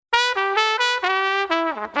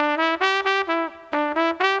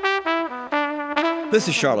This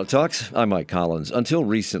is Charlotte Talks. I'm Mike Collins. Until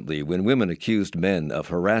recently, when women accused men of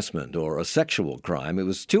harassment or a sexual crime, it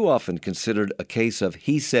was too often considered a case of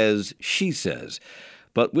he says, she says.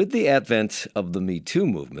 But with the advent of the Me Too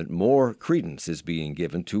movement, more credence is being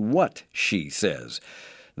given to what she says.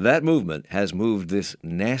 That movement has moved this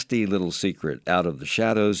nasty little secret out of the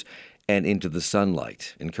shadows and into the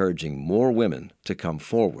sunlight, encouraging more women to come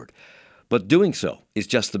forward. But doing so is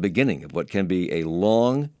just the beginning of what can be a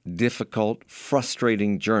long, difficult,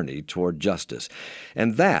 frustrating journey toward justice.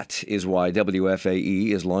 And that is why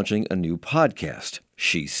WFAE is launching a new podcast,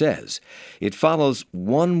 She Says. It follows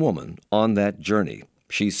one woman on that journey.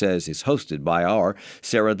 She Says is hosted by our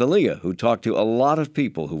Sarah D'Elia, who talked to a lot of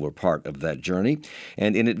people who were part of that journey.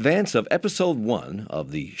 And in advance of episode 1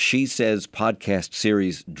 of the She Says podcast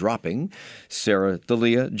series dropping, Sarah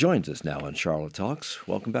D'Elia joins us now on Charlotte Talks.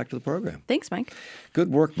 Welcome back to the program. Thanks, Mike.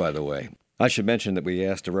 Good work, by the way. I should mention that we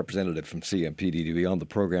asked a representative from CMPD to be on the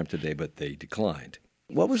program today, but they declined.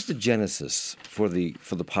 What was the genesis for the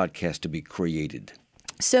podcast to be created?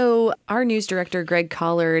 So our news director, Greg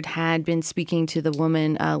Collard, had been speaking to the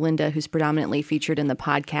woman, Linda, who's predominantly featured in the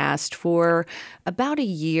podcast for about a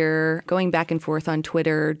year, going back and forth on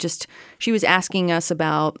Twitter. She was asking us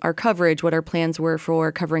about our coverage, what our plans were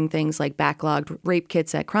for covering things like backlogged rape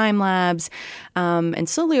kits at crime labs. And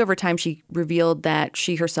slowly over time, she revealed that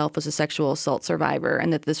she herself was a sexual assault survivor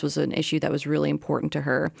and that this was an issue that was really important to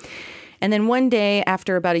her. And then one day,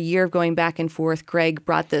 after about a year of going back and forth, Greg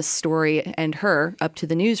brought this story and her up to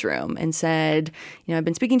the newsroom and said, I've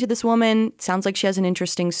been speaking to this woman. Sounds like she has an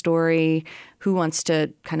interesting story. Who wants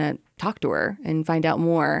to kind of talk to her and find out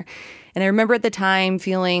more? And I remember at the time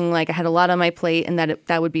feeling like I had a lot on my plate and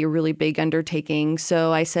that would be a really big undertaking.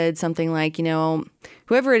 So I said something like,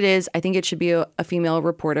 whoever it is, I think it should be a female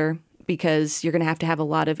reporter, because you're going to have a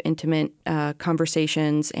lot of intimate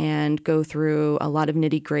conversations and go through a lot of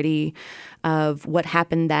nitty-gritty of what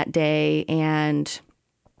happened that day and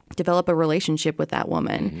develop a relationship with that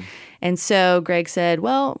woman. Mm-hmm. And so Greg said,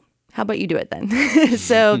 well, how about you do it then?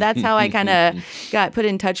 So that's how I kind of got put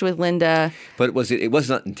in touch with Linda. But it was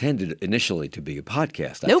not intended initially to be a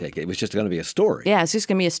podcast, Nope. I take it. It was just going to be a story. Yeah, it's just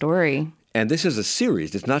going to be a story. And this is a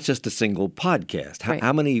series. It's not just a single podcast. Right.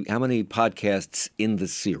 How many podcasts in the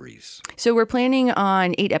series? So we're planning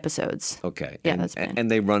on 8 episodes. Okay. Yeah, that's planned. And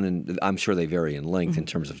they run I'm sure they vary in length in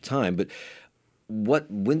terms of time. But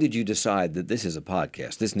when did you decide that this is a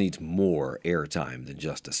podcast? This needs more airtime than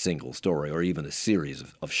just a single story or even a series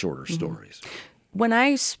of shorter stories. When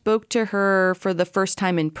I spoke to her for the first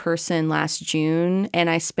time in person last June, and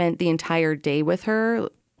I spent the entire day with her,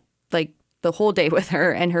 like the whole day with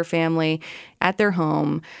her and her family at their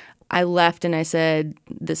home, I left and I said,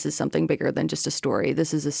 this is something bigger than just a story.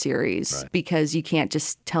 This is a series, right? Because you can't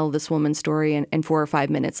just tell this woman's story in 4 or 5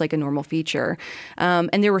 minutes like a normal feature.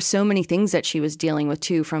 And there were so many things that she was dealing with,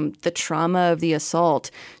 too, from the trauma of the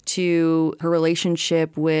assault to her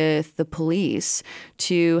relationship with the police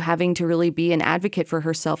to having to really be an advocate for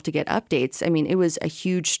herself to get updates. I mean, it was a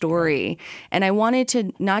huge story. And I wanted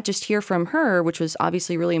to not just hear from her, which was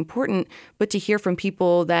obviously really important, but to hear from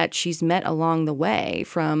people that she's met along the way,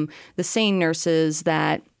 from the SANE nurses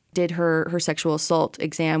that did her sexual assault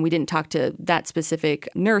exam. We didn't talk to that specific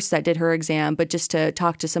nurse that did her exam, but just to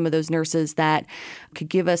talk to some of those nurses that could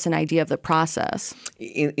give us an idea of the process.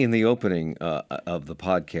 In the opening of the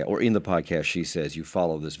podcast, or in the podcast, She Says, you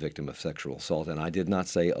follow this victim of sexual assault, and I did not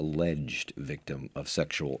say alleged victim of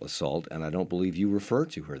sexual assault, and I don't believe you refer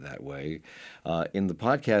to her that way in the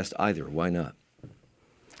podcast either. Why not?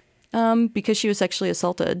 Because she was sexually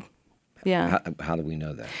assaulted. Yeah. How do we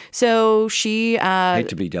know that? So she I hate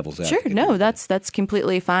to be devil's advocate. Sure, no, that's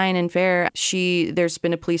completely fine and fair. There's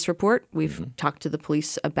been a police report. We've talked to the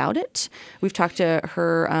police about it. We've talked to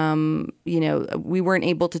her. We weren't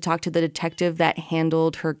able to talk to the detective that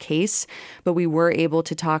handled her case, but we were able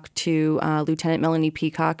to talk to Lieutenant Melanie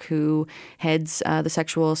Peacock, who heads the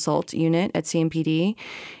sexual assault unit at CMPD.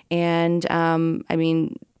 And I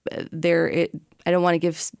don't want to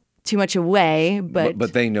give too much away,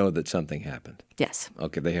 but they know that something happened. Yes.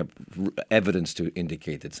 Okay, they have evidence to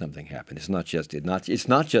indicate that something happened. It's not just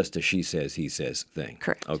a she says, he says thing.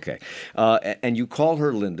 Correct. Okay, and you call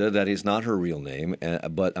her Linda. That is not her real name.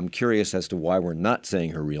 But I'm curious as to why we're not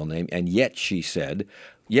saying her real name. And yet she said,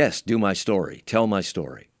 "Yes, do my story. Tell my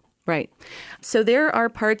story." Right. So there are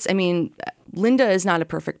parts, Linda is not a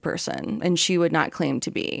perfect person, and she would not claim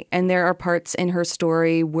to be. And there are parts in her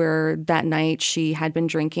story where that night she had been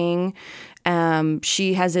drinking.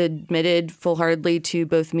 She has admitted full-heartedly to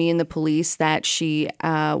both me and the police that she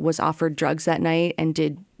was offered drugs that night and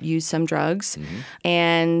did use some drugs. Mm-hmm.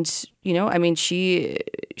 And,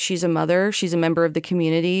 she's a mother. She's a member of the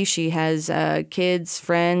community. She has kids,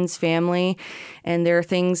 friends, family, and there are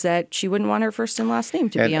things that she wouldn't want her first and last name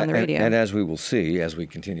to be on the radio. And as we will see as we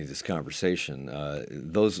continue this conversation,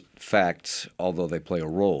 those facts, although they play a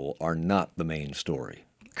role, are not the main story.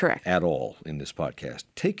 Correct. At all in this podcast.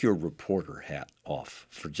 Take your reporter hat off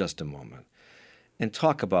for just a moment and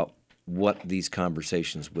talk about what these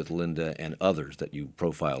conversations with Linda and others that you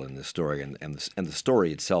profile in this story and the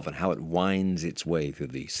story itself and how it winds its way through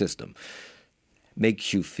the system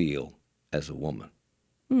makes you feel as a woman.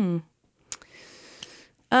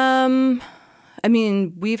 I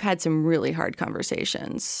mean, we've had some really hard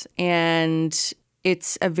conversations, and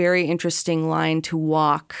it's a very interesting line to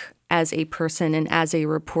walk as a person and as a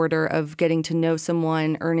reporter of getting to know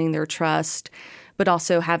someone, earning their trust, but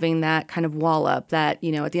also having that kind of wall up that, you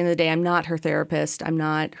know, at the end of the day, I'm not her therapist, I'm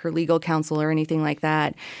not her legal counsel or anything like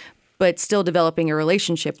that, but still developing a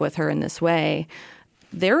relationship with her in this way.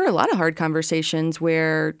 There were a lot of hard conversations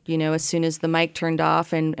where, you know, as soon as the mic turned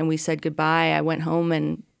off and we said goodbye, I went home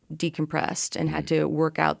and decompressed and had to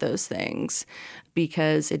work out those things,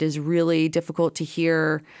 because it is really difficult to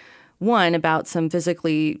hear, one, about some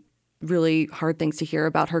physically really hard things to hear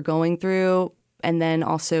about her going through, and then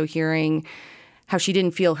also hearing how she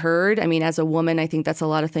didn't feel heard. I mean, as a woman, I think that's a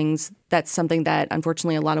lot of things. That's something that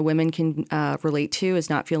unfortunately a lot of women can relate to, is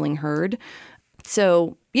not feeling heard.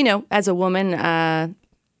 So, you know, as a woman,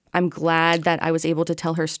 I'm glad that I was able to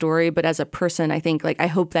tell her story. But as a person, I think, like, I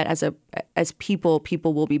hope that as people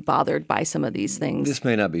will be bothered by some of these things. This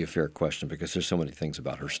may not be a fair question because there's so many things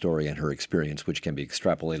about her story and her experience which can be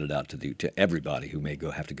extrapolated out to everybody who may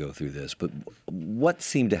have to go through this. But what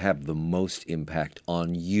seemed to have the most impact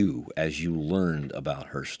on you as you learned about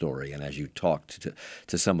her story and as you talked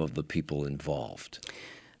to some of the people involved?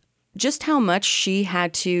 Just how much she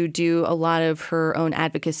had to do a lot of her own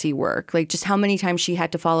advocacy work, like just how many times she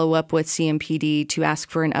had to follow up with CMPD to ask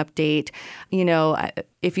for an update. You know,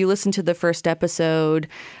 if you listen to the first episode,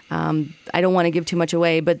 I don't want to give too much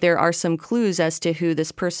away, but there are some clues as to who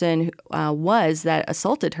this person was that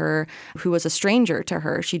assaulted her, who was a stranger to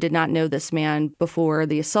her. She did not know this man before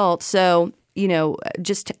the assault. So, you know,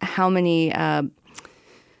 just how many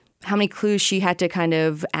clues she had to kind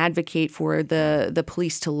of advocate for the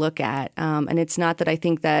police to look at. And it's not that I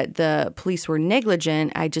think that the police were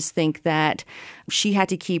negligent. I just think that she had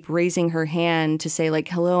to keep raising her hand to say, like,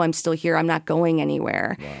 hello, I'm still here. I'm not going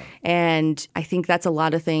anywhere. Wow. And I think that's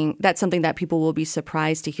that's something that people will be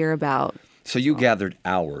surprised to hear about. So you gathered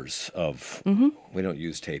hours of, we don't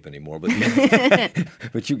use tape anymore, but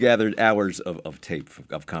but you gathered hours of tape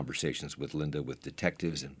of conversations with Linda, with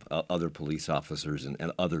detectives and other police officers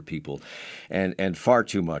and other people, and far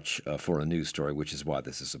too much for a news story, which is why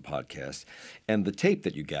this is a podcast. And the tape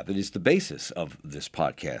that you gathered is the basis of this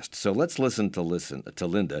podcast. So let's listen to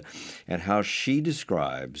Linda and how she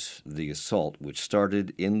describes the assault, which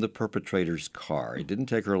started in the perpetrator's car. It didn't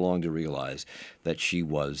take her long to realize that she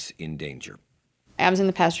was in danger. I was in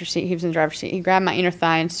the passenger seat, he was in the driver's seat. He grabbed my inner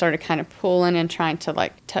thigh and started kind of pulling and trying to,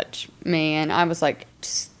 like, touch me. And I was, like,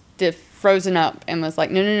 stiff, frozen up, and was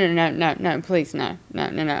like, no, please, no.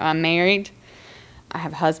 I'm married. I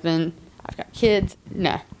have a husband. I've got kids.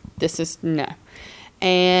 No, no.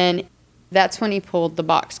 And that's when he pulled the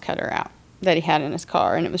box cutter out that he had in his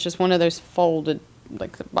car. And it was just one of those folded,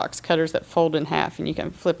 like, the box cutters that fold in half and you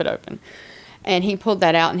can flip it open. And he pulled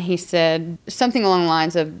that out and he said something along the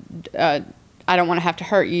lines of, I don't want to have to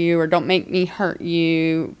hurt you, or don't make me hurt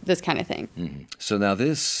you, this kind of thing. Mm-hmm. So now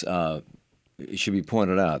this, it should be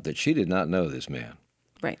pointed out that she did not know this man.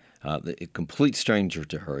 Right. A complete stranger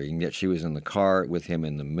to her, and yet she was in the car with him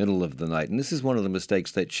in the middle of the night. And this is one of the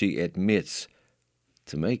mistakes that she admits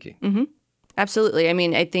to making. Mm-hmm. Absolutely. I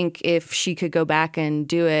mean, I think if she could go back and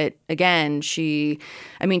do it again, she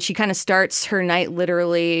kind of starts her night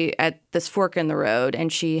literally at this fork in the road,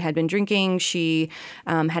 and she had been drinking. She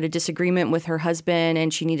had a disagreement with her husband,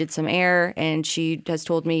 and she needed some air. And she has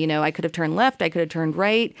told me, you know, I could have turned left, I could have turned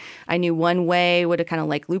right. I knew one way would have kind of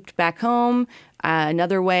like looped back home.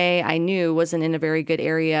 Another way I knew wasn't in a very good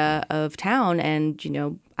area of town, and, you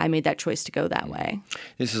know, I made that choice to go that way.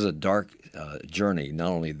 This is a dark journey, not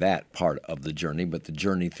only that part of the journey, but the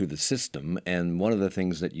journey through the system. And one of the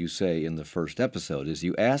things that you say in the first episode is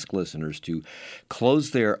you ask listeners to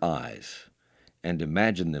close their eyes and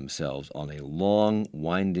imagine themselves on a long,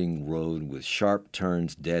 winding road with sharp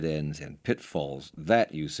turns, dead ends, and pitfalls.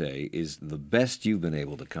 That, you say, is the best you've been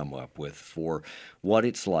able to come up with for what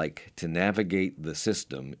it's like to navigate the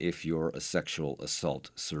system if you're a sexual assault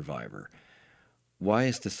survivor. Why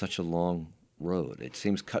is this such a long road? It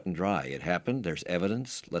seems cut and dry. It happened. There's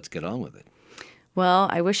evidence. Let's get on with it. Well,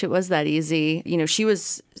 I wish it was that easy. She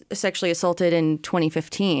was sexually assaulted in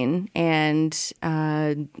 2015 and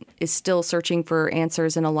is still searching for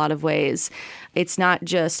answers in a lot of ways. It's not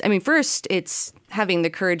just, first, it's having the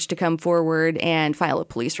courage to come forward and file a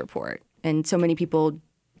police report. And so many people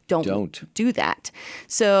don't do that.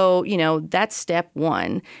 So, that's step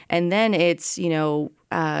one. And then it's,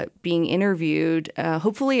 being interviewed,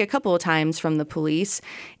 hopefully a couple of times from the police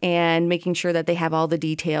and making sure that they have all the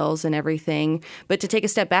details and everything. But to take a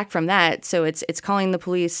step back from that, so it's calling the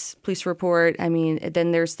police report.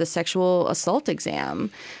 Then there's the sexual assault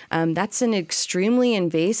exam. That's an extremely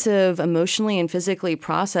invasive, emotionally and physically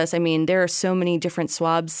process. There are so many different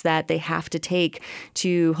swabs that they have to take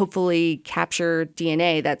to hopefully capture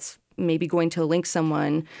DNA that's maybe going to link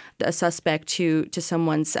a suspect to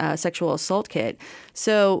someone's sexual assault kit.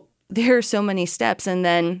 So there are so many steps. And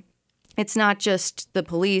then it's not just the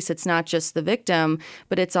police, it's not just the victim,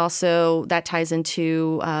 but it's also that ties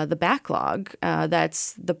into the backlog.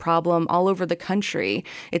 That's the problem all over the country.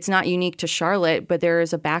 It's not unique to Charlotte, but there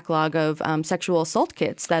is a backlog of sexual assault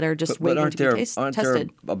kits that are just waiting to be tested. Aren't there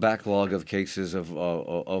a backlog of cases of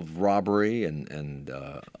robbery and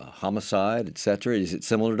homicide, et cetera? Is it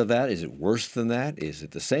similar to that? Is it worse than that? Is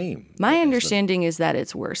it the same? My understanding is that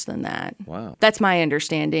it's worse than that. Wow. That's my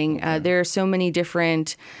understanding. Okay. There are so many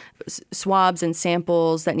different swabs and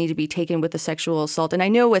samples that need to be taken with a sexual assault. And I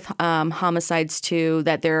know with homicides, too,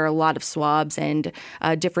 that there are a lot of swabs and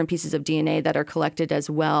different pieces of DNA that are collected as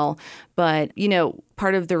well. But,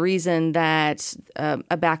 part of the reason that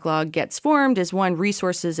a backlog gets formed is, one,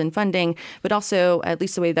 resources and funding, but also, at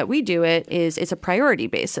least the way that we do it, is it's a priority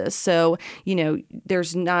basis. So,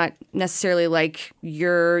 there's not necessarily like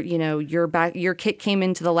your kit came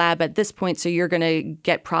into the lab at this point, so you're going to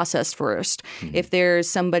get processed first. Mm-hmm. If there's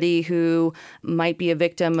somebody who might be a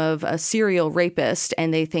victim of a serial rapist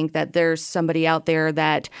and they think that there's somebody out there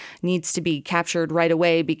that needs to be captured right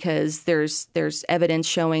away because there's evidence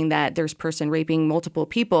showing that there's person raping multiple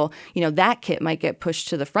people, that kit might get pushed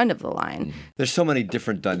to the front of the line. There's so many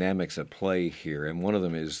different dynamics at play here, and one of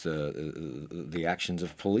them is the actions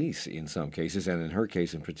of police in some cases, and in her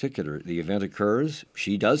case in particular. The event occurs,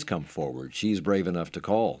 she does come forward. She's brave enough to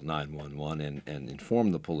call 911 and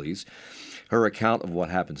inform the police. Her account of what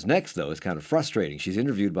happens next, though, is kind of frustrating. She's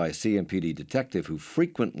interviewed by a CMPD detective who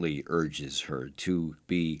frequently urges her to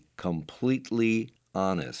be completely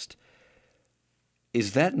honest.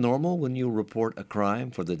 Is that normal when you report a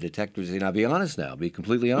crime for the detectives to say, now be honest now, be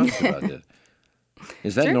completely honest about it?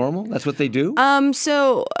 Is that normal? That's what they do?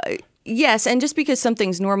 Yes, and just because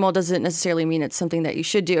something's normal doesn't necessarily mean it's something that you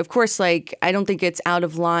should do. Of course, I don't think it's out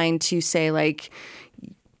of line to say,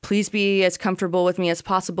 please be as comfortable with me as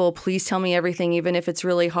possible. Please tell me everything, even if it's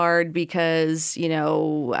really hard, because,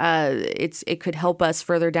 it could help us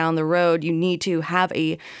further down the road. You need to have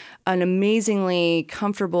an amazingly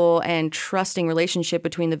comfortable and trusting relationship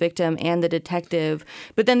between the victim and the detective.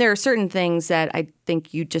 But then there are certain things that I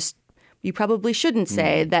think you probably shouldn't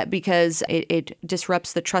say that because it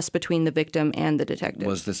disrupts the trust between the victim and the detective.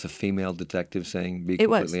 Was this a female detective saying be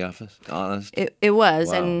completely honest? It was.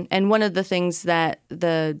 Wow. And one of the things that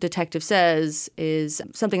the detective says is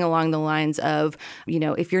something along the lines of,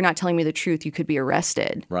 if you're not telling me the truth, you could be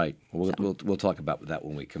arrested. Right. We'll talk about that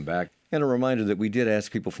when we come back. And a reminder that we did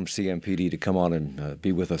ask people from CMPD to come on and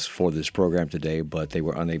be with us for this program today, but they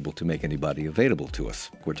were unable to make anybody available to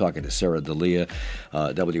us. We're talking to Sarah D'Elia,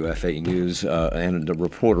 WFAE News, and a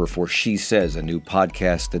reporter for She Says, a new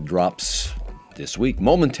podcast that drops this week,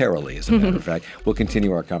 momentarily, as a matter of fact. We'll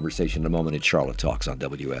continue our conversation in a moment at Charlotte Talks on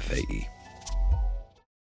WFAE.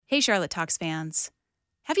 Hey, Charlotte Talks fans.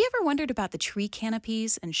 Have you ever wondered about the tree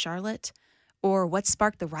canopies in Charlotte? Or what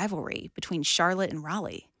sparked the rivalry between Charlotte and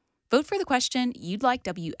Raleigh? Vote for the question you'd like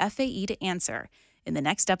WFAE to answer in the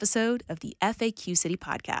next episode of the FAQ City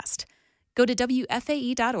podcast. Go to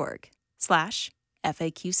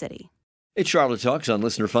WFAE.org/FAQ City. It's Charlotte Talks on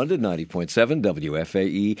listener-funded 90.7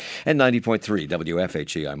 WFAE and 90.3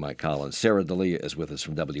 WFHE. I'm Mike Collins. Sarah D'Elia is with us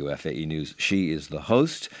from WFAE News. She is the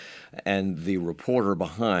host and the reporter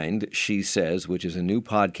behind She Says, which is a new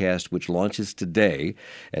podcast which launches today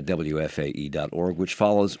at WFAE.org, which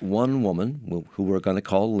follows one woman, who we're going to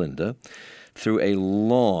call Linda, through a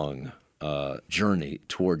long journey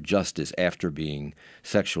toward justice after being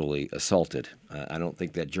sexually assaulted. I don't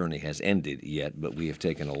think that journey has ended yet, but we have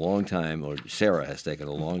taken a long time, or Sarah has taken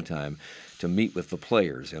a long time, to meet with the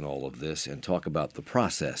players in all of this and talk about the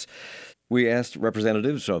process. We asked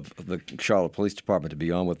representatives of the Charlotte Police Department to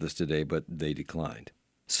be on with us today, but they declined.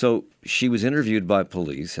 So she was interviewed by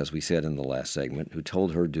police, as we said in the last segment, who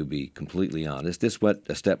told her to be completely honest. This went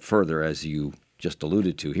a step further, as you just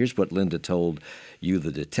alluded to. Here's what Linda told you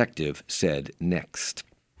the detective said next.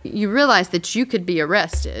 You realize that you could be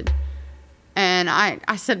arrested. And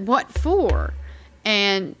I said, what for?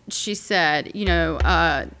 And she said,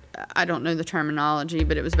 I don't know the terminology,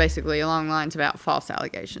 but it was basically along the lines about false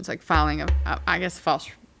allegations, like filing a false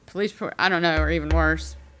police report, I don't know, or even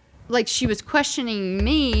worse. Like, she was questioning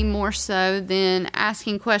me more so than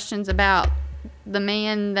asking questions about the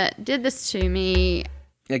man that did this to me.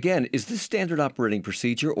 Again, is this standard operating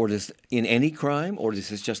procedure, or in any crime, or is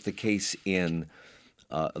this just the case in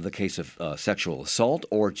the case of sexual assault,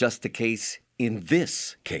 or just the case in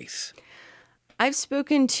this case? I've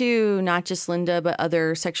spoken to not just Linda, but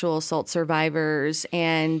other sexual assault survivors,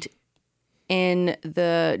 and in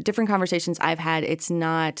the different conversations I've had, it's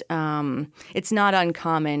not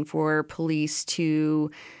uncommon for police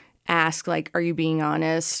to ask, like, are you being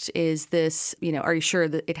honest? Is this, are you sure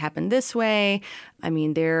that it happened this way? I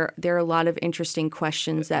mean, there are a lot of interesting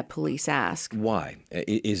questions that police ask. Why?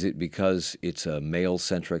 Is it because it's a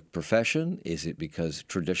male-centric profession? Is it because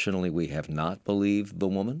traditionally we have not believed the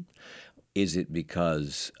woman? Is it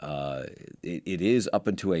because it is up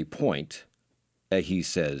until a point a he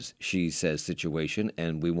says, she says situation,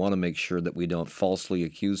 and we want to make sure that we don't falsely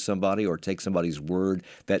accuse somebody or take somebody's word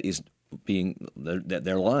that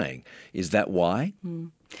they're lying? Is that why?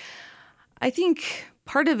 I think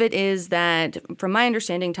part of it is that, from my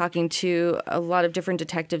understanding, talking to a lot of different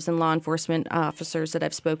detectives and law enforcement officers that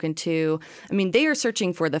I've spoken to, I mean, they are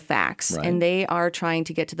searching for the facts, right, and they are trying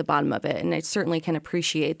to get to the bottom of it, and I certainly can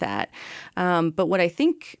appreciate that. But what I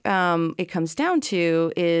think it comes down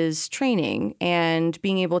to is training and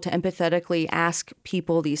being able to empathetically ask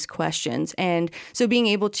people these questions. And so being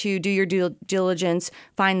able to do your due diligence,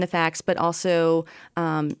 find the facts, but also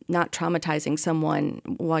not traumatizing someone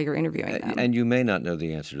while you're interviewing them. And you may not know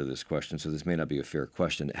the answer to this question, so this may not be a fair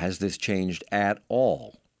question. Has this changed at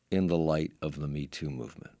all in the light of the Me Too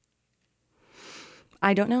movement?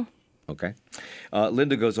 I don't know. Okay.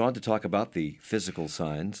 Linda goes on to talk about the physical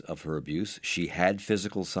signs of her abuse. She had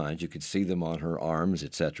physical signs. You could see them on her arms,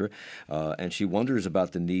 etc. And she wonders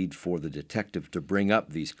about the need for the detective to bring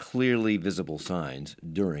up these clearly visible signs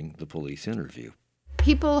during the police interview.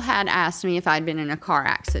 People had asked me if I'd been in a car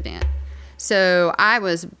accident. So I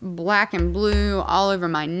was black and blue all over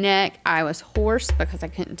my neck. I was hoarse because I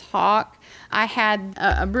couldn't talk. I had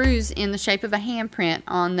a bruise in the shape of a handprint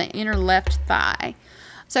on the inner left thigh.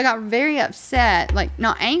 So I got very upset, like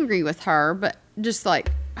not angry with her, but just like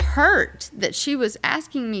hurt that she was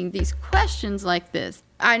asking me these questions like this.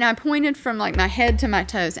 And I pointed from like my head to my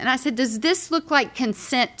toes. And I said, does this look like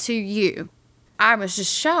consent to you? I was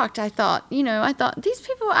just shocked. I thought these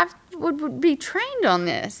people would be trained on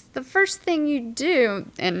this. The first thing you do,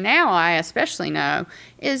 and now I especially know,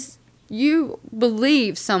 is you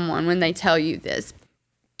believe someone when they tell you this.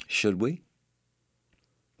 Should we?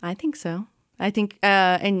 I think so. I think,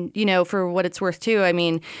 and for what it's worth too, I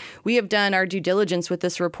mean, we have done our due diligence with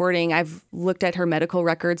this reporting. I've looked at her medical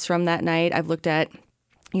records from that night. I've looked at,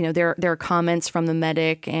 there are comments from the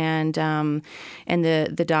medic and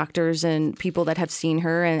the doctors and people that have seen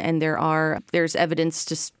her, and there's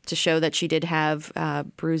evidence to show that she did have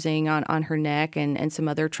bruising on her neck and some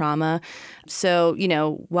other trauma. So,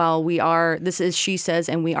 while this is she says,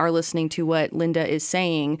 and we are listening to what Linda is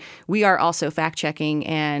saying, we are also fact checking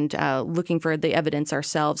and looking for the evidence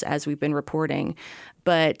ourselves as we've been reporting.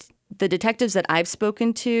 But the detectives that I've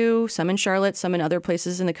spoken to, some in Charlotte, some in other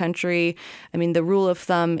places in the country, I mean, the rule of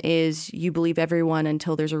thumb is you believe everyone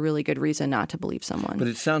until there's a really good reason not to believe someone. But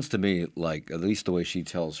it sounds to me like, at least the way she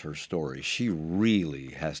tells her story, she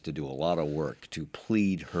really has to do a lot of work to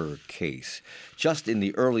plead her case. Just in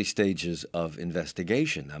the early stages of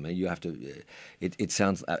investigation, I mean, you have to. It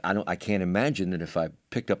sounds. I can't imagine that if I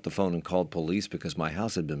picked up the phone and called police because my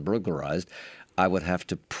house had been burglarized, I would have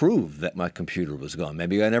to prove that my computer was gone.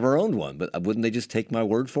 Maybe I never owned one, but wouldn't they just take my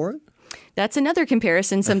word for it? That's another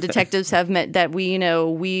comparison some detectives have met that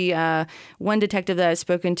one detective that I've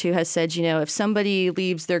spoken to has said, if somebody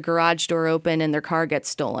leaves their garage door open and their car gets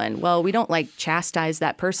stolen, well, we don't chastise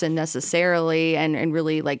that person necessarily and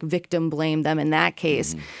really victim blame them in that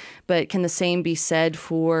case. Mm-hmm. But can the same be said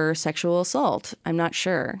for sexual assault? I'm not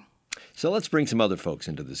sure. So let's bring some other folks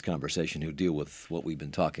into this conversation who deal with what we've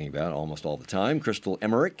been talking about almost all the time. Crystal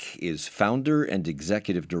Emmerich is founder and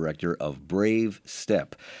executive director of Brave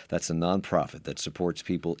Step. That's a nonprofit that supports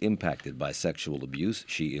people impacted by sexual abuse.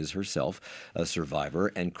 She is herself a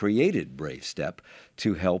survivor and created Brave Step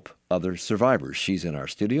to help other survivors. She's in our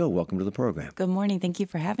studio. Welcome to the program. Good morning. Thank you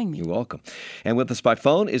for having me. You're welcome. And with us by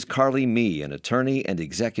phone is Carly Mee, an attorney and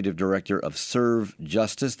executive director of Serve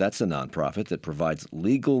Justice. That's a nonprofit that provides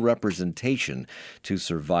legal representation to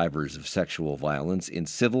survivors of sexual violence in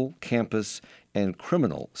civil, campus, and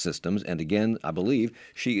criminal systems. And again, I believe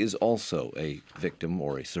she is also a victim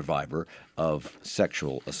or a survivor of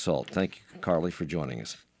sexual assault. Thank you, Carly, for joining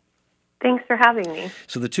us. Thanks for having me.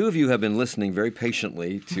 So the two of you have been listening very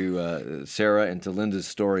patiently to Sarah and to Linda's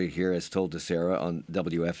story here as told to Sarah on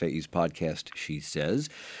WFAE's podcast, She Says.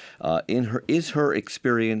 Is her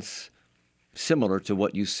experience similar to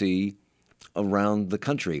what you see around the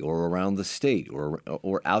country or around the state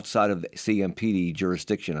or outside of the CMPD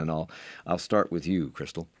jurisdiction? And I'll start with you,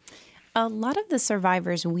 Crystal. A lot of the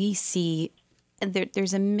survivors we see,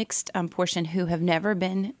 there's a mixed portion who have never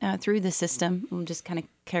been through the system. We'll just kind of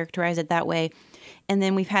characterize it that way. And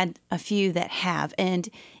then we've had a few that have. And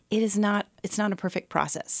it's not a perfect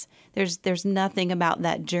process. There's nothing about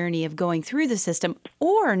that journey of going through the system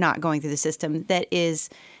or not going through the system that is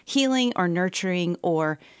healing or nurturing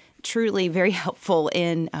or truly very helpful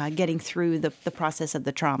in getting through the process of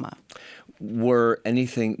the trauma.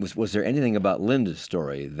 Was there anything about Linda's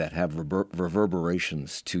story that have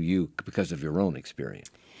reverberations to you because of your own experience?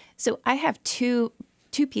 So I have two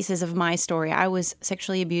pieces of my story. I was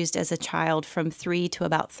sexually abused as a child from 3 to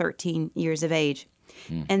about 13 years of age.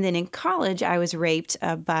 And then in college, I was raped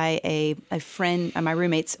by a friend, my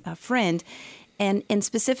roommate's friend. And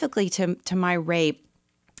specifically to my rape,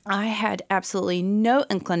 I had absolutely no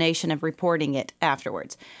inclination of reporting it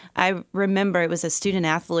afterwards. I remember it was a student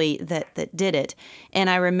athlete that did it. And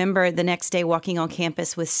I remember the next day walking on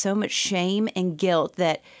campus with so much shame and guilt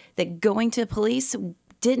that going to police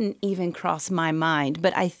didn't even cross my mind.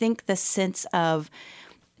 But I think the sense of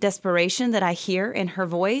desperation that I hear in her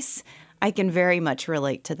voice, I can very much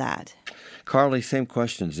relate to that. Carly, same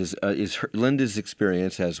questions. Is Linda's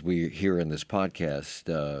experience, as we hear in this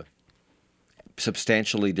podcast,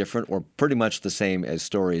 substantially different or pretty much the same as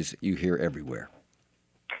stories you hear everywhere?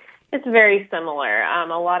 It's very similar.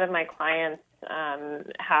 A lot of my clients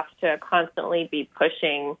have to constantly be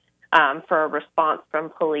pushing for a response from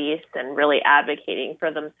police and really advocating for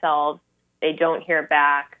themselves. They don't hear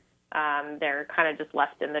back. They're kind of just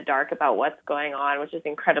left in the dark about what's going on, which is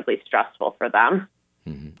incredibly stressful for them.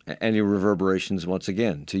 Mm-hmm. And your reverberations, once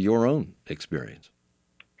again, to your own experience.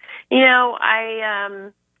 You know,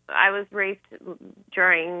 I was raped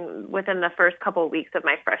within the first couple of weeks of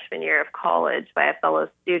my freshman year of college by a fellow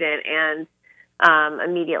student, and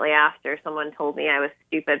immediately after, someone told me I was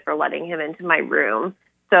stupid for letting him into my room.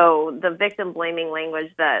 So the victim blaming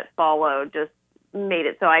language that followed just made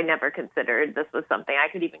it so I never considered this was something I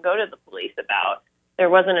could even go to the police about. There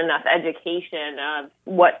wasn't enough education of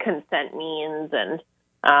what consent means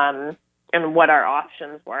and what our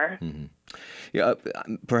options were. Mm-hmm. Yeah,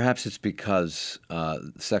 perhaps it's because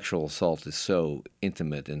sexual assault is so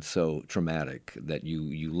intimate and so traumatic that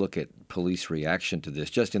you look at police reaction to this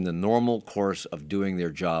just in the normal course of doing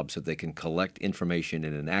their job so they can collect information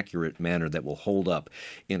in an accurate manner that will hold up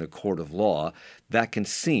in a court of law. That can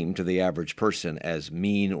seem to the average person as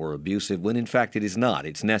mean or abusive when in fact it is not.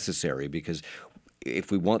 It's necessary because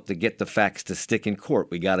if we want to get the facts to stick in court,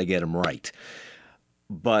 we got to get them right.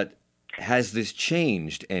 But has this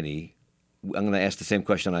changed any? I'm going to ask the same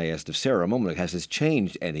question I asked of Sarah a moment ago. Has this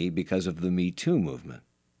changed any because of the Me Too movement?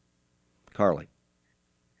 Carly.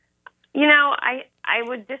 You know, I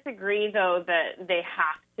would disagree, though, that they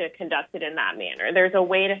have to conduct it in that manner. There's a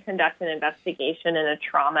way to conduct an investigation in a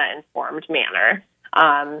trauma-informed manner.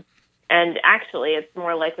 And actually, it's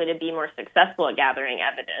more likely to be more successful at gathering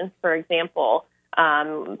evidence. For example,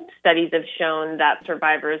 studies have shown that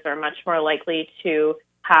survivors are much more likely to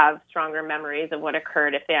have stronger memories of what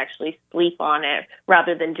occurred if they actually sleep on it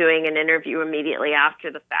rather than doing an interview immediately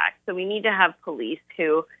after the fact. So we need to have police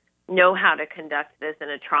who know how to conduct this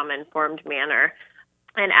in a trauma-informed manner.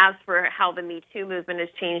 And as for how the Me Too movement has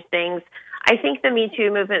changed things, I think the Me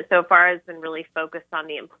Too movement so far has been really focused on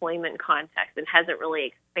the employment context and hasn't really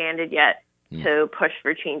expanded yet to push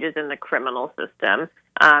for changes in the criminal system.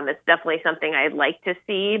 It's definitely something I'd like to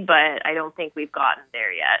see, but I don't think we've gotten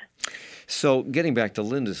there yet. So getting back to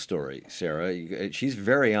Linda's story, Sarah, she's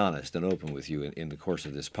very honest and open with you in the course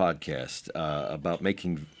of this podcast about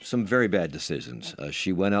making some very bad decisions.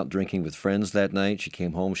 She went out drinking with friends that night. She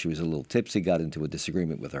came home. She was a little tipsy, got into a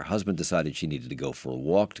disagreement with her husband, decided she needed to go for a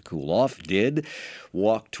walk to cool off, did,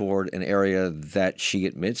 walked toward an area that she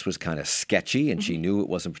admits was kind of sketchy, and she knew it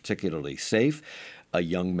wasn't particularly safe. A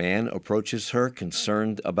young man approaches her,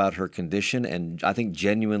 concerned about her condition, and I think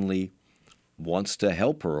genuinely wants to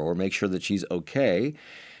help her or make sure that she's okay.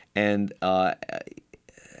 And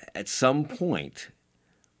at some point,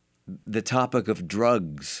 the topic of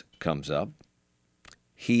drugs comes up.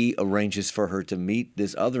 He arranges for her to meet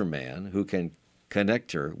this other man who can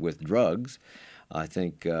connect her with drugs. I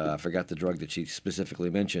think I forgot the drug that she specifically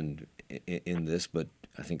mentioned in this, but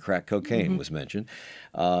I think crack cocaine was mentioned.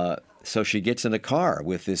 So she gets in a car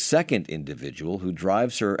with this second individual who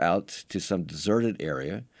drives her out to some deserted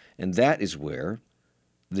area, and that is where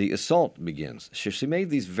the assault begins. She made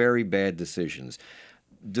these very bad decisions.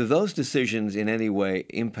 Do those decisions in any way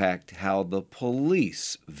impact how the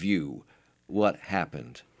police view what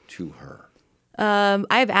happened to her?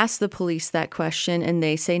 I've asked the police that question, and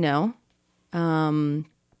they say no.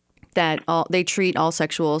 That they treat all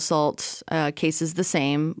sexual assault cases the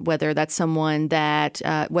same, whether that's someone that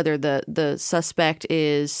whether the suspect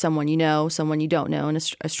is someone you know, someone you don't know,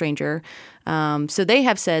 and a stranger. So they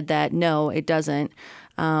have said that no, it doesn't.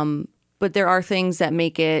 But there are things that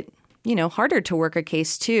make it, harder to work a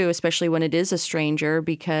case too, especially when it is a stranger,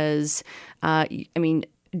 because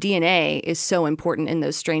DNA is so important in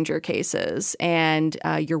those stranger cases, and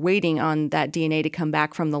you're waiting on that DNA to come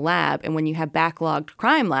back from the lab. And when you have backlogged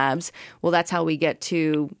crime labs, well, that's how we get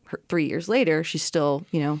to her 3 years later. She still,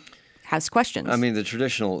 has questions. I mean,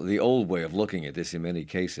 the old way of looking at this in many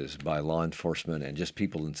cases by law enforcement and just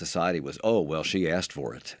people in society was, oh, well, she asked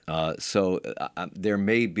for it. So there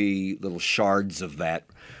may be little shards of that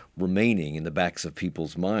remaining in the backs of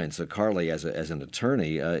people's minds. So Carly, as an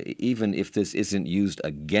attorney, even if this isn't used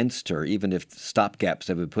against her, even if stopgaps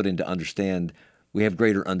have been put in to understand, we have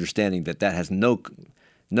greater understanding that has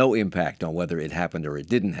no impact on whether it happened or it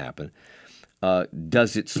didn't happen.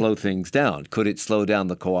 Does it slow things down? Could it slow down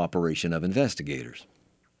the cooperation of investigators?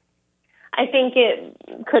 I think it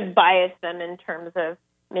could bias them in terms of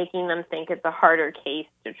making them think it's a harder case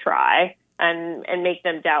to try and make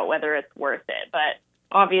them doubt whether it's worth it. But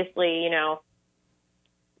obviously,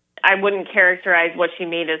 I wouldn't characterize what she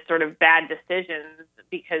made as sort of bad decisions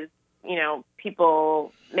because,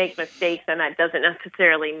 people make mistakes, and that doesn't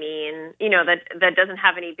necessarily mean, that doesn't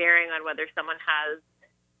have any bearing on whether someone has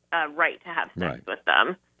a right to have sex with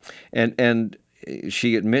them. And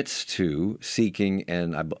she admits to seeking,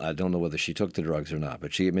 and I don't know whether she took the drugs or not,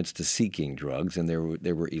 but she admits to seeking drugs, and there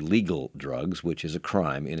were illegal drugs, which is a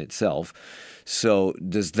crime in itself. So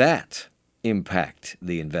does that impact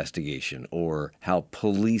the investigation or how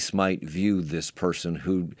police might view this person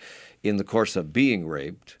who, in the course of being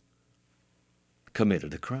raped,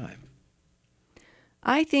 committed a crime?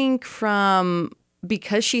 I think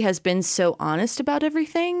because she has been so honest about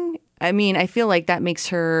everything, I feel like that makes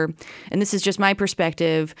her, and this is just my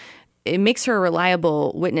perspective, it makes her a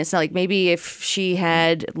reliable witness. Like maybe if she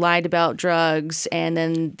had lied about drugs and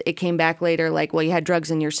then it came back later, like, well, you had drugs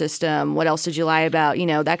in your system. What else did you lie about?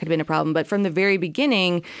 That could have been a problem. But from the very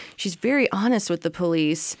beginning, she's very honest with the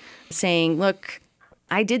police, saying, look,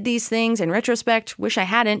 I did these things. In retrospect, wish I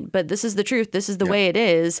hadn't, but this is the truth. This is the way it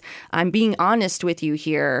is. I'm being honest with you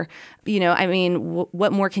here.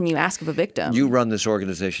 What more can you ask of a victim? You run this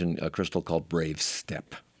organization, Crystal, called Brave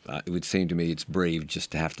Step. It would seem to me it's brave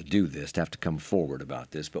just to have to do this, to have to come forward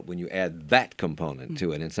about this. But when you add that component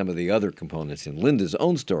to it and some of the other components in Linda's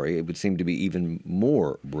own story, it would seem to be even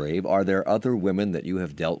more brave. Are there other women that you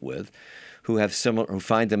have dealt with who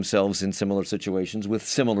find themselves in similar situations with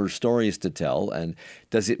similar stories to tell? And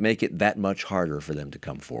does it make it that much harder for them to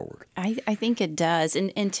come forward? I think it does.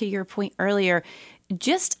 And to your point earlier,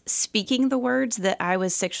 just speaking the words that I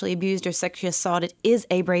was sexually abused or sexually assaulted is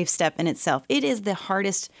a brave step in itself. It is the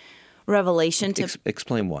hardest revelation to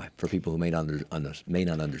explain why for people who may not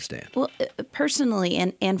understand. Well,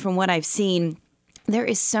 personally, and from what I've seen, there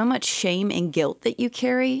is so much shame and guilt that you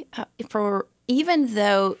carry for. Even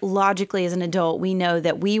though logically as an adult we know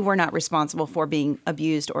that we were not responsible for being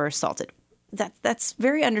abused or assaulted. That's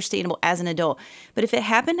very understandable as an adult. But if it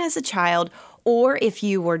happened as a child, or if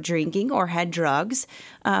you were drinking or had drugs,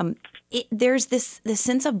 there's this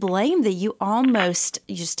sense of blame that you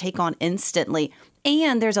just take on instantly.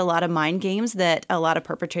 And there's a lot of mind games that a lot of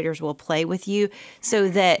perpetrators will play with you so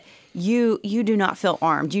that you do not feel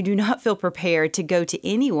armed. You do not feel prepared to go to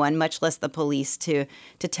anyone, much less the police, to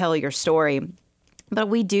tell your story. But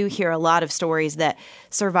we do hear a lot of stories that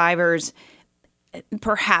survivors,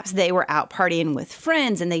 perhaps they were out partying with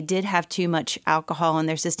friends and they did have too much alcohol in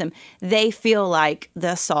their system. They feel like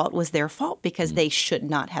the assault was their fault because they should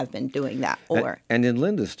not have been doing that. And in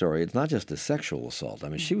Linda's story, it's not just a sexual assault.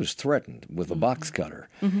 She was threatened with a box cutter.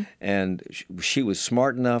 And she was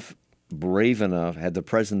smart enough, brave enough, had the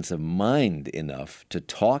presence of mind enough to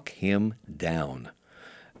talk him down.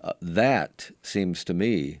 That seems to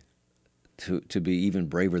me to be even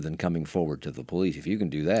braver than coming forward to the police. If you can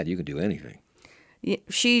do that, you can do anything.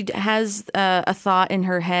 She has a thought in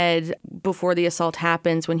her head before the assault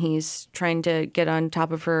happens when he's trying to get on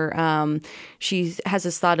top of her. She has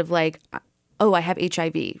this thought of like, oh, I have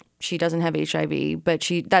HIV. She doesn't have HIV, but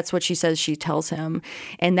that's what she says she tells him.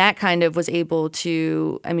 And that kind of was able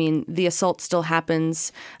to, I mean, the assault still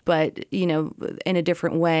happens, but, you know, in a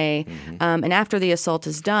different way. And after the assault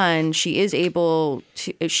is done, she is able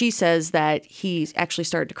to, she says that he actually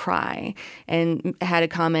started to cry and had a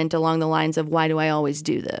comment along the lines of, why do I always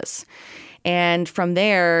do this? And from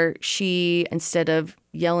there, she, instead of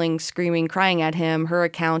yelling, screaming, crying at him, her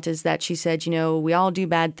account is that she said, you know, we all do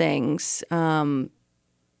bad things.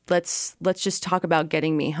 Let's just talk about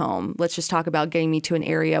getting me home. Let's just talk about getting me to an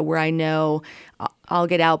area where I know I'll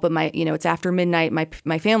get out, but it's after midnight.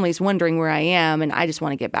 My family's wondering where I am, and I just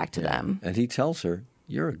want to get back to them. And he tells her,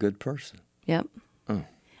 you're a good person. Yep. Oh.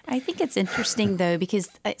 I think it's interesting, though, because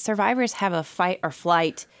survivors have a fight or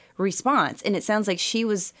flight response, and it sounds like she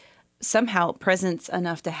was somehow present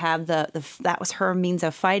enough to have that was her means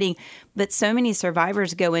of fighting. But so many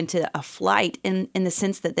survivors go into a flight in the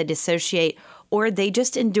sense that they dissociate, or they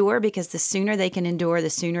just endure, because the sooner they can endure, the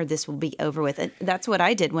sooner this will be over with. And that's what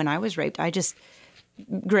I did when I was raped. I just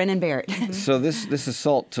grin and bear it. So this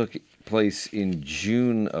assault took place in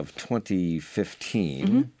June of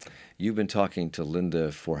 2015. You've been talking to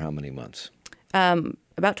Linda for how many months?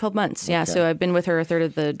 About 12 months, yeah. Okay. So I've been with her a third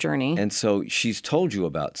of the journey. And so she's told you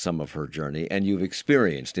about some of her journey, and you've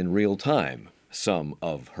experienced in real time some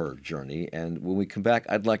of her journey. And when we come back,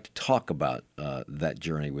 I'd like to talk about that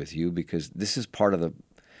journey with you, because this is part of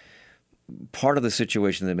the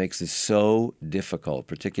situation that makes this so difficult,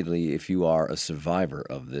 particularly if you are a survivor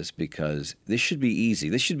of this, because this should be easy.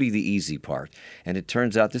 This should be the easy part. And it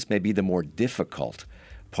turns out this may be the more difficult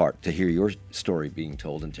part, to hear your story being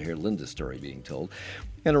told and to hear Linda's story being told.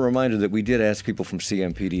 And a reminder that we did ask people from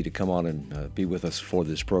CMPD to come on and be with us for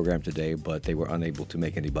this program today, but they were unable to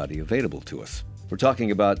make anybody available to us. We're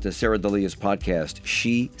talking about Sarah D'Elia's podcast,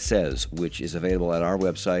 She Says, which is available at our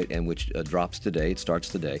website and which drops today. It starts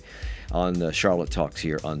today on Charlotte Talks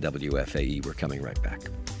here on WFAE. We're coming right back.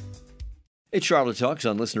 It's Charlotte Talks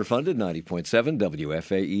on listener-funded 90.7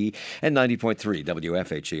 WFAE and 90.3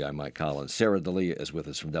 WFHE. I'm Mike Collins. Sarah D'Elia is with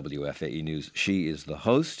us from WFAE News. She is the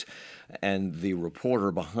host and the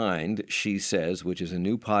reporter behind She Says, which is a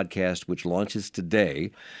new podcast which launches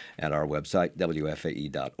today at our website,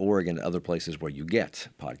 WFAE.org, and other places where you get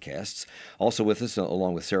podcasts. Also with us,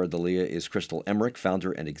 along with Sarah D'Elia, is Crystal Emmerich,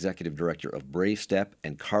 founder and executive director of Brave Step,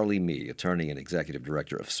 and Carly Mee, attorney and executive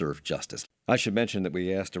director of Serve Justice. I should mention that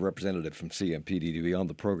we asked a representative from CMPD to be on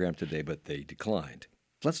the program today, but they declined.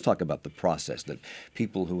 Let's talk about the process that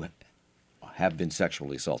people who have been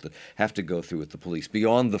sexually assaulted have to go through with the police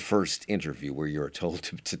beyond the first interview where you're told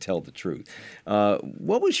to tell the truth.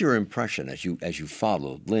 What was your impression as you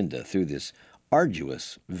followed Linda through this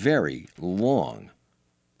arduous, very long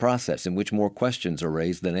process in which more questions are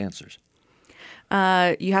raised than answers?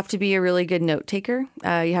 You have to be a really good note taker.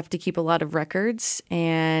 You have to keep a lot of records.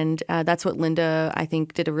 And that's what Linda, I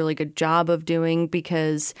think, did a really good job of doing,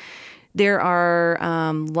 because there are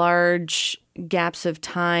large gaps of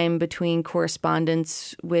time between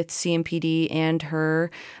correspondence with CMPD and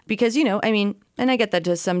her, because, and I get that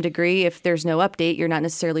to some degree. If there's no update, you're not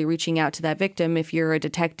necessarily reaching out to that victim. If you're a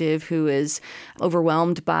detective who is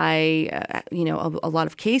overwhelmed by, a lot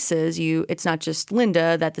of cases, it's not just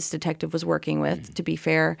Linda that this detective was working with, to be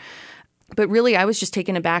fair. But really, I was just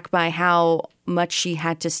taken aback by how much she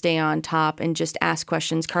had to stay on top and just ask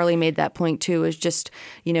questions. Carly made that point too, is just,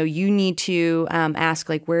 you need to ask,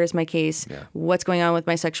 like, where is my case? Yeah. What's going on with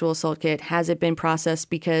my sexual assault kit? Has it been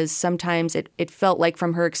processed? Because sometimes it felt like,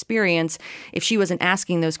 from her experience, if she wasn't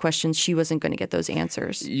asking those questions, she wasn't going to get those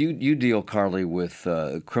answers. You deal, Carly, with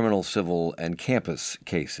criminal, civil, and campus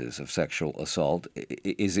cases of sexual assault.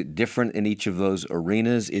 Is it different in each of those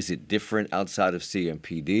arenas? Is it different outside of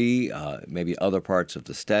CMPD, maybe other parts of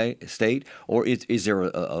the state? Or is there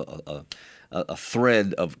a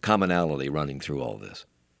thread of commonality running through all this?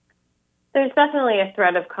 There's definitely a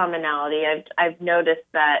thread of commonality. I've noticed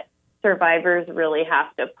that survivors really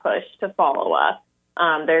have to push to follow up.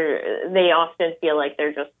 They often feel like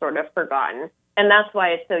they're just sort of forgotten. And that's why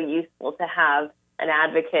it's so useful to have an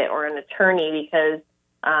advocate or an attorney, because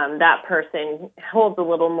that person holds a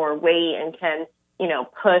little more weight and can,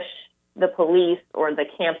 push the police or the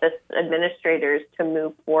campus administrators to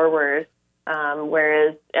move forward.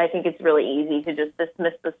 Whereas I think it's really easy to just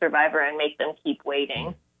dismiss the survivor and make them keep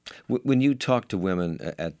waiting. When you talk to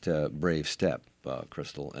women at Brave Step,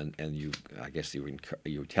 Crystal, and I guess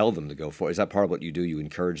you tell them to go forward. Is that part of what you do? You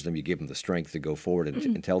encourage them, you give them the strength to go forward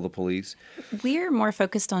and tell the police? We're more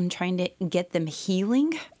focused on trying to get them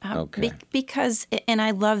healing. Okay. Because, and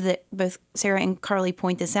I love that both Sarah and Carly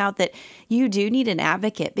point this out, that you do need an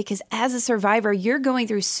advocate, because as a survivor, you're going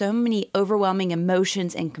through so many overwhelming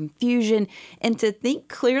emotions and confusion, and to think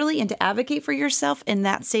clearly and to advocate for yourself in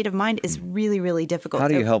that state of mind is really, really difficult. How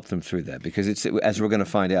do you help them through that? Because it's, as we're going to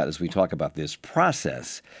find out as we talk about this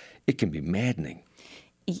process, it can be maddening.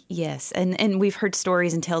 Yes, and we've heard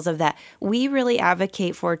stories and tales of that. We really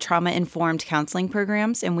advocate for trauma-informed counseling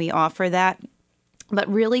programs, and we offer that. But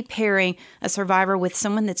really pairing a survivor with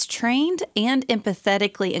someone that's trained and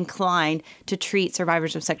empathetically inclined to treat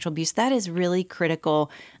survivors of sexual abuse, that is really critical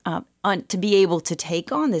to be able to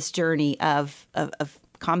take on this journey of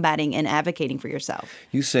combating and advocating for yourself.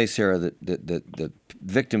 You say, Sarah, that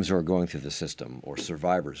victims who are going through the system, or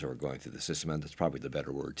survivors who are going through the system, and that's probably the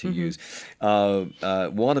better word to use,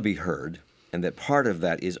 want to be heard, and that part of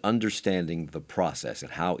that is understanding the process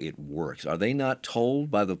and how it works. Are they not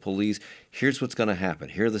told by the police, here's what's going to happen,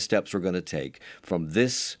 here are the steps we're going to take from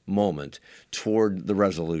this moment toward the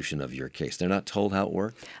resolution of your case? They're not told how it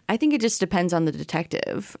works? I think it just depends on the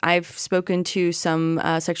detective. I've spoken to some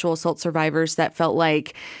sexual assault survivors that felt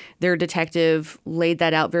like their detective laid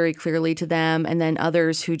that out very clearly to them, and then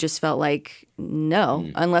others who just felt like, no,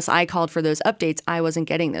 unless I called for those updates, I wasn't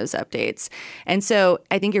getting those updates. And so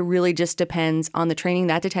I think it really just depends on the training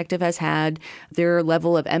that detective has had, their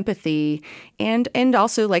level of empathy, and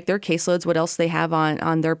also like their caseloads, what else they have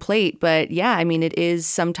on their plate. But yeah, I mean, it is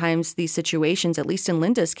sometimes these situations, at least in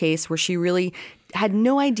Linda's case, where she really had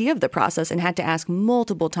no idea of the process and had to ask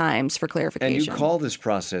multiple times for clarification. And you call this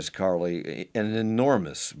process, Carly, an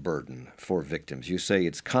enormous burden for victims. You say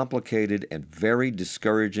it's complicated and very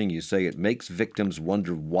discouraging. You say it makes victims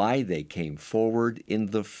wonder why they came forward in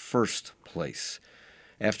the first place.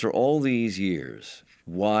 After all these years,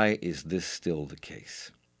 why is this still the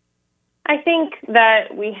case? I think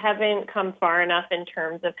that we haven't come far enough in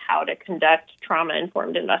terms of how to conduct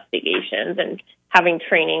trauma-informed investigations and having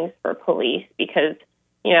trainings for police, because,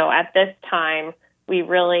 you know, at this time, we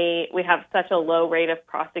have such a low rate of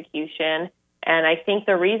prosecution. And I think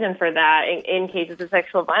the reason for that, in cases of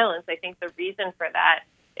sexual violence, I think the reason for that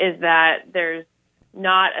is that there's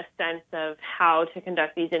not a sense of how to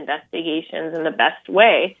conduct these investigations in the best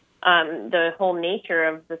way. The whole nature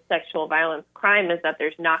of the sexual violence crime is that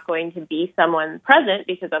there's not going to be someone present,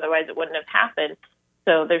 because otherwise it wouldn't have happened.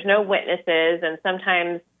 So there's no witnesses, and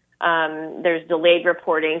sometimes there's delayed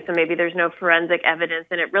reporting, so maybe there's no forensic evidence,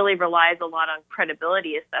 and it really relies a lot on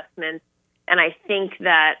credibility assessments. And I think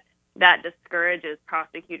that discourages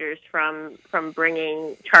prosecutors from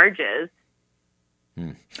bringing charges.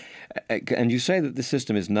 And you say that the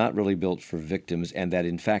system is not really built for victims, and that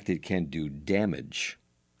in fact it can do damage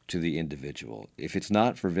to the individual. If it's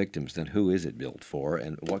not for victims, then who is it built for,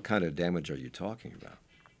 and what kind of damage are you talking about?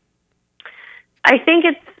 I think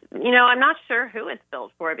I'm not sure who it's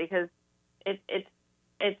built for, because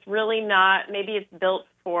it's really not. Maybe it's built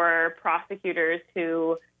for prosecutors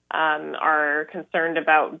who are concerned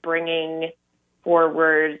about bringing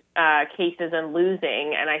forward cases and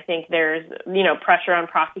losing. And I think there's, pressure on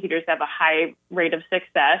prosecutors to have a high rate of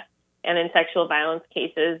success. And in sexual violence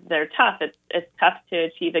cases, they're tough. It's tough to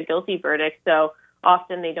achieve a guilty verdict, so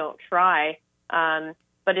often they don't try.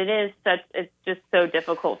 But it's just so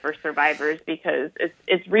difficult for survivors, because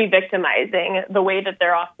it's re-victimizing the way that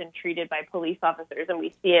they're often treated by police officers. And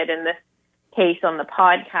we see it in this case on the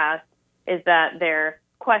podcast, is that they're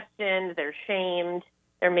questioned, they're shamed,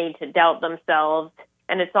 they're made to doubt themselves.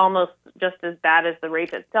 And it's almost just as bad as the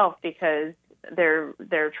rape itself, because they're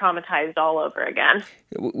traumatized all over again.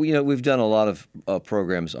 We've done a lot of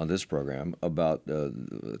programs on this program about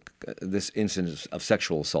this incidence of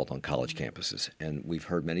sexual assault on college campuses, and we've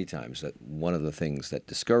heard many times that one of the things that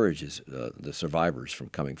discourages the survivors from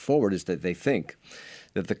coming forward is that they think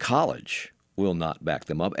that the college will not back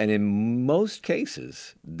them up, and in most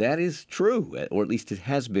cases that is true, or at least it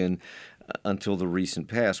has been until the recent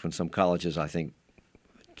past, when some colleges, I think,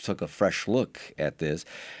 took a fresh look at this.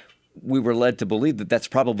 We were led to believe that that's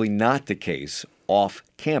probably not the case off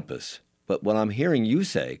campus. But what I'm hearing you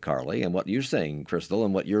say, Carly, and what you're saying, Crystal,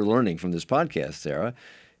 and what you're learning from this podcast, Sarah,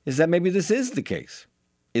 is that maybe this is the case.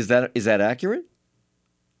 Is that accurate?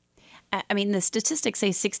 I mean, the statistics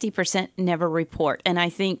say 60% never report, and I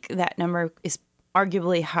think that number is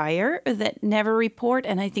arguably higher that never report.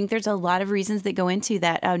 And I think there's a lot of reasons that go into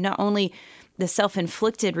that, not only the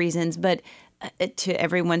self-inflicted reasons, but to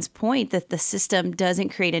everyone's point, that the system doesn't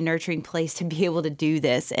create a nurturing place to be able to do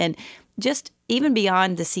this. And just even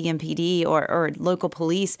beyond the CMPD or local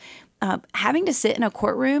police, having to sit in a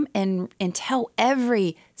courtroom and tell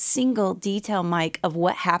every single detail, Mike, of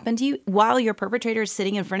what happened to you while your perpetrator is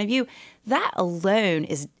sitting in front of you, that alone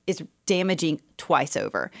is damaging twice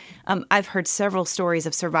over. I've heard several stories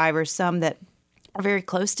of survivors, some that are very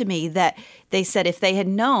close to me, that they said if they had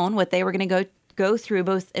known what they were going to go through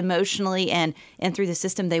both emotionally and through the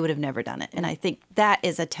system, they would have never done it. And I think that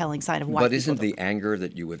is a telling sign of why. But isn't the anger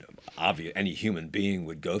that you would, any human being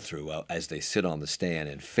would go through as they sit on the stand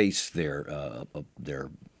and face their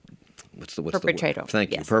what's the perpetrator? Word?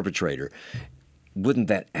 Thank you, perpetrator. Wouldn't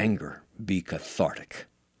that anger be cathartic?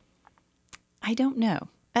 I don't know.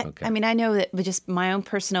 Okay. I mean, I know that with just my own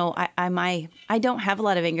personal, I don't have a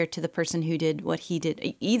lot of anger to the person who did what he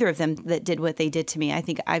did, either of them that did what they did to me. I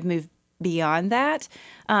think I've moved beyond that,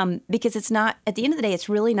 because it's not, at the end of the day, it's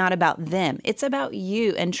really not about them. It's about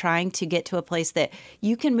you and trying to get to a place that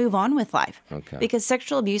you can move on with life. Okay. Because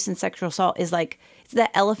sexual abuse and sexual assault is like, it's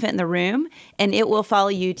that elephant in the room, and it will follow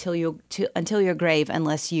you until your grave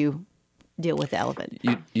unless you deal with the elephant.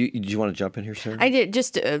 Do you want to jump in here, Sarah? I did.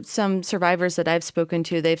 Just some survivors that I've spoken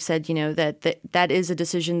to, they've said, that is a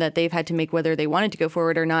decision that they've had to make, whether they wanted to go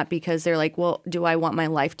forward or not, because they're like, well, do I want my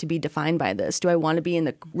life to be defined by this? Do I want to be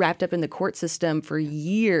wrapped up in the court system for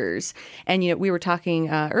years? And, we were talking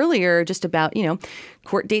earlier just about,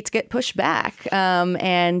 court dates get pushed back.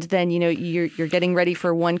 And then, you're getting ready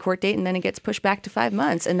for one court date and then it gets pushed back to 5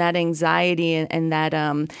 months. And that anxiety and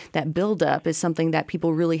that buildup is something that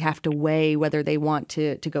people really have to weigh whether they want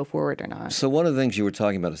to go forward or not. So one of the things you were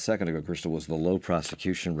talking about a second ago, Crystal, was the low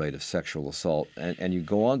prosecution rate of sexual assault. And you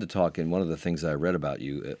go on to talk in one of the things I read about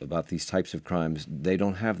you, about these types of crimes, they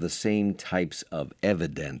don't have the same types of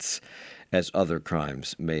evidence as other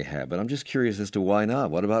crimes may have. But I'm just curious as to why not.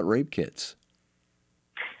 What about rape kits?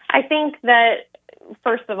 I think that,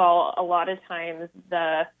 first of all, a lot of times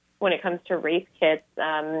when it comes to rape kits,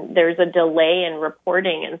 there's a delay in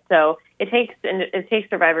reporting, and so it takes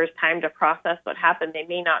survivors time to process what happened. They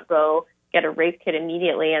may not go get a rape kit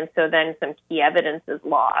immediately, and so then some key evidence is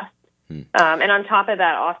lost. And on top of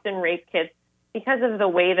that, often rape kits, because of the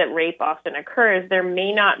way that rape often occurs, there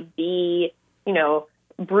may not be,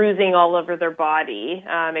 bruising all over their body.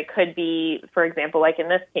 It could be, for example, like in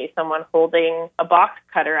this case, someone holding a box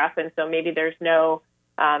cutter up, and so maybe there's no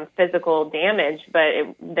physical damage,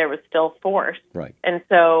 but there was still force. Right. And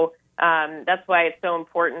so that's why it's so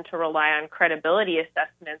important to rely on credibility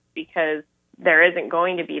assessments, because there isn't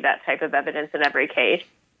going to be that type of evidence in every case,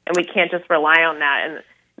 and we can't just rely on that, and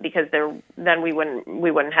because then we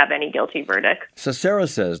wouldn't have any guilty verdicts. So Sarah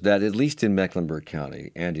says that at least in Mecklenburg County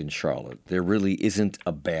and in Charlotte, there really isn't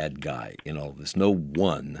a bad guy in all of this. No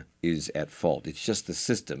one is at fault. It's just the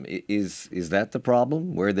system. Is that the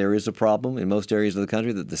problem? Where there is a problem in most areas of the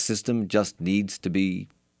country, that the system just needs to be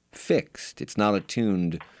fixed. It's not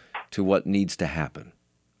attuned to what needs to happen.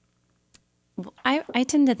 I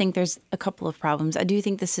tend to think there's a couple of problems. I do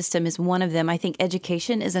think the system is one of them. I think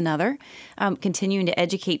education is another. Continuing to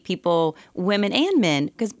educate people, women and men,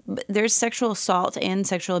 because there's sexual assault and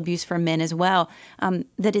sexual abuse for men as well,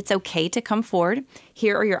 that it's okay to come forward.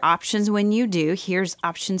 Here are your options when you do. Here's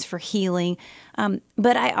options for healing.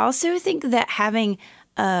 But I also think that having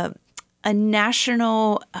a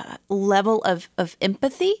national level of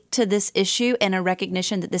empathy to this issue and a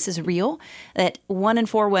recognition that this is real, that 1 in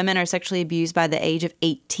 4 women are sexually abused by the age of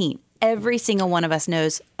 18. Every single one of us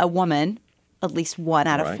knows a woman, at least 1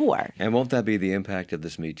 out of 4. And won't that be the impact of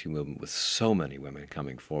this Me Too movement, with so many women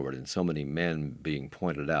coming forward and so many men being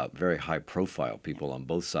pointed out, very high-profile people on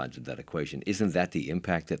both sides of that equation? Isn't that the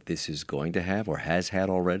impact that this is going to have or has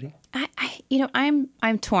had already?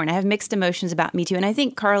 I'm torn. I have mixed emotions about Me Too, and I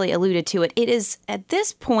think Carly alluded to it. It is, at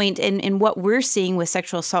this point in what we're seeing with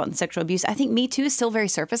sexual assault and sexual abuse, I think Me Too is still very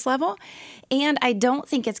surface level, and I don't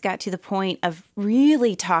think it's got to the point of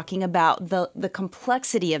really talking about the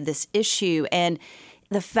complexity of this issue and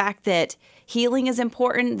the fact that healing is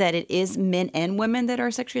important, that it is men and women that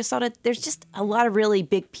are sexually assaulted. There's just a lot of really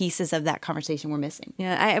big pieces of that conversation we're missing.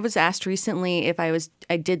 Yeah, I was asked recently if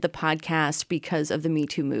I did the podcast because of the Me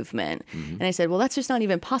Too movement. Mm-hmm. And I said, well, that's just not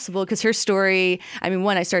even possible, because her story,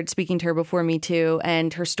 I started speaking to her before Me Too,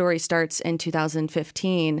 and her story starts in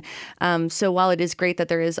 2015. So while it is great that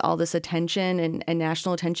there is all this attention and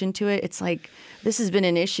national attention to it, it's like this has been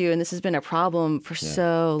an issue and this has been a problem for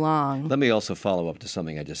so long. Let me also follow up to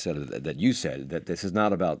something I just said, that you said, that this is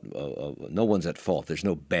not about, no one's at fault. There's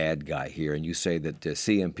no bad guy here. And you say that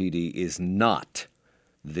CMPD is not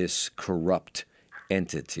this corrupt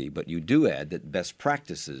entity, but you do add that best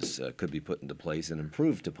practices could be put into place and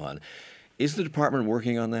improved upon. Is the department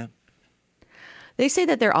working on that? They say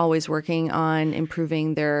that they're always working on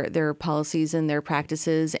improving their policies and their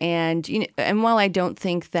practices. And and while I don't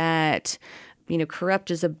think that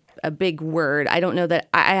corrupt is a big word, I don't know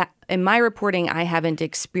that in my reporting I haven't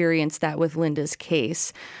experienced that with Linda's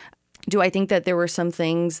case. Do I think that there were some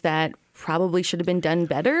things that probably should have been done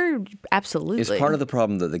better? Absolutely. Is part of the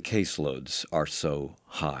problem that the caseloads are so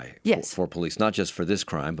high for police, not just for this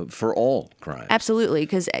crime, but for all crimes? Absolutely,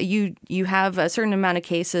 because you have a certain amount of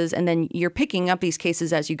cases, and then you're picking up these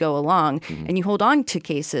cases as you go along, and you hold on to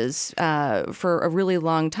cases for a really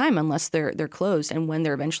long time unless they're closed. And when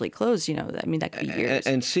they're eventually closed, that could be years.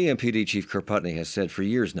 And CMPD Chief Kurt Putney has said for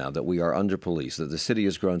years now that we are under-policed, that the city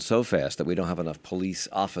has grown so fast that we don't have enough police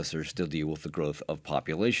officers to deal with the growth of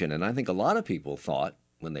population. And I think a lot of people thought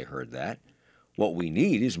when they heard that, what we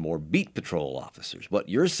need is more beat patrol officers. What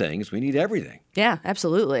you're saying is we need everything. Yeah,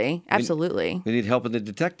 absolutely. Absolutely. We need help in the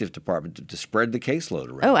detective department to spread the caseload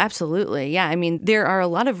around. Oh, absolutely. Yeah. I mean, there are a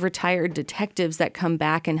lot of retired detectives that come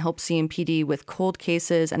back and help CMPD with cold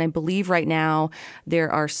cases. And I believe right now there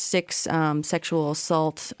are 6 sexual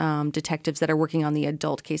assault detectives that are working on the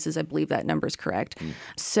adult cases. I believe that number is correct.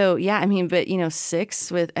 So, yeah, I mean, but, 6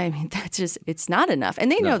 that's just, it's not enough. And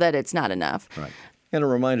they know that it's not enough. Right. And a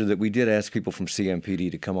reminder that we did ask people from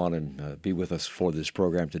CMPD to come on and be with us for this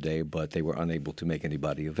program today, but they were unable to make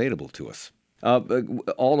anybody available to us.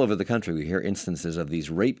 All over the country, we hear instances of these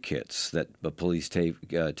rape kits that the police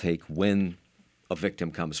take when a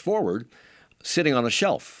victim comes forward, sitting on a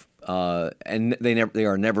shelf, and they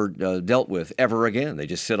are never dealt with ever again. They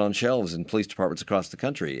just sit on shelves in police departments across the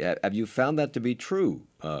country. Have you found that to be true,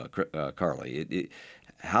 Carly?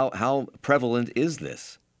 How prevalent is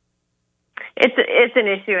this? It's an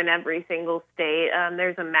issue in every single state.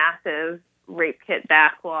 There's a massive rape kit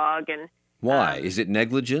backlog, and why? Is it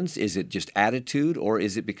negligence? Is it just attitude, or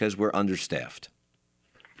is it because we're understaffed?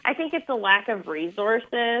 I think it's a lack of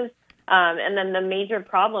resources, and then the major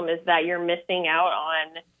problem is that you're missing out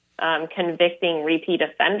on convicting repeat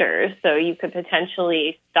offenders. So you could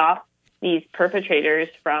potentially stop these perpetrators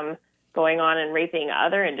from going on and raping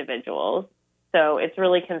other individuals. So it's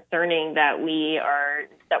really concerning that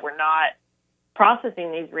we're not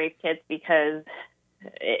processing these rape kits because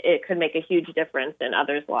it could make a huge difference in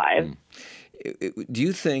others' lives. Do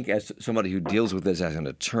you think, as somebody who deals with this as an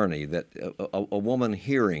attorney, that a woman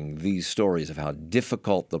hearing these stories of how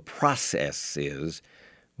difficult the process is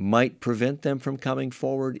might prevent them from coming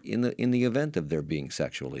forward in the event of their being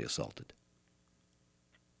sexually assaulted?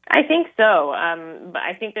 I think so. But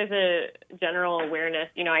I think there's a general awareness.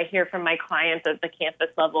 I hear from my clients at the campus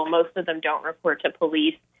level, most of them don't report to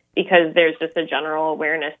police because there's just a general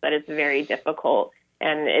awareness that it's very difficult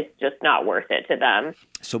and it's just not worth it to them.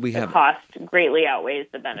 So the cost greatly outweighs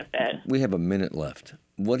the benefit. We have a minute left.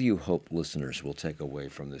 What do you hope listeners will take away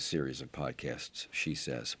from this series of podcasts, She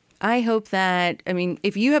Says? I hope that,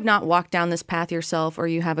 if you have not walked down this path yourself, or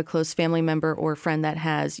you have a close family member or friend that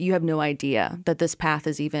has, you have no idea that this path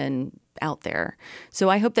is even out there.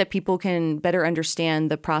 So I hope that people can better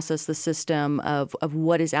understand the process, the system of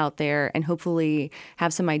what is out there, and hopefully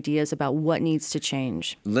have some ideas about what needs to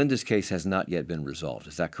change. Linda's case has not yet been resolved.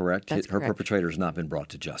 Is that correct? That's Her correct. Perpetrator has not been brought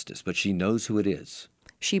to justice, but she knows who it is.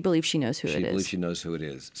 She believes she knows who it is. She believes she knows who it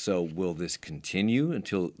is. So will this continue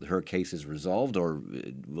until her case is resolved, or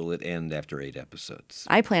will it end after 8 episodes?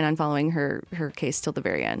 I plan on following her case till the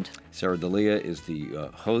very end. Sarah D'Elia is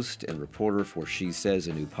the host and reporter for She Says,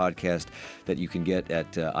 a new podcast that you can get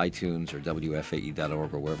at iTunes or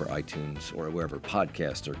WFAE.org or wherever iTunes or wherever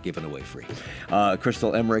podcasts are given away free.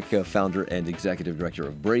 Crystal Emmerich, founder and executive director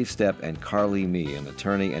of Brave Step, and Carly Mee, an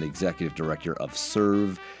attorney and executive director of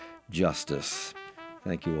Serve Justice.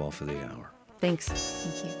 Thank you all for the hour. Thanks.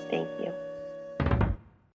 Thank you. Thank you.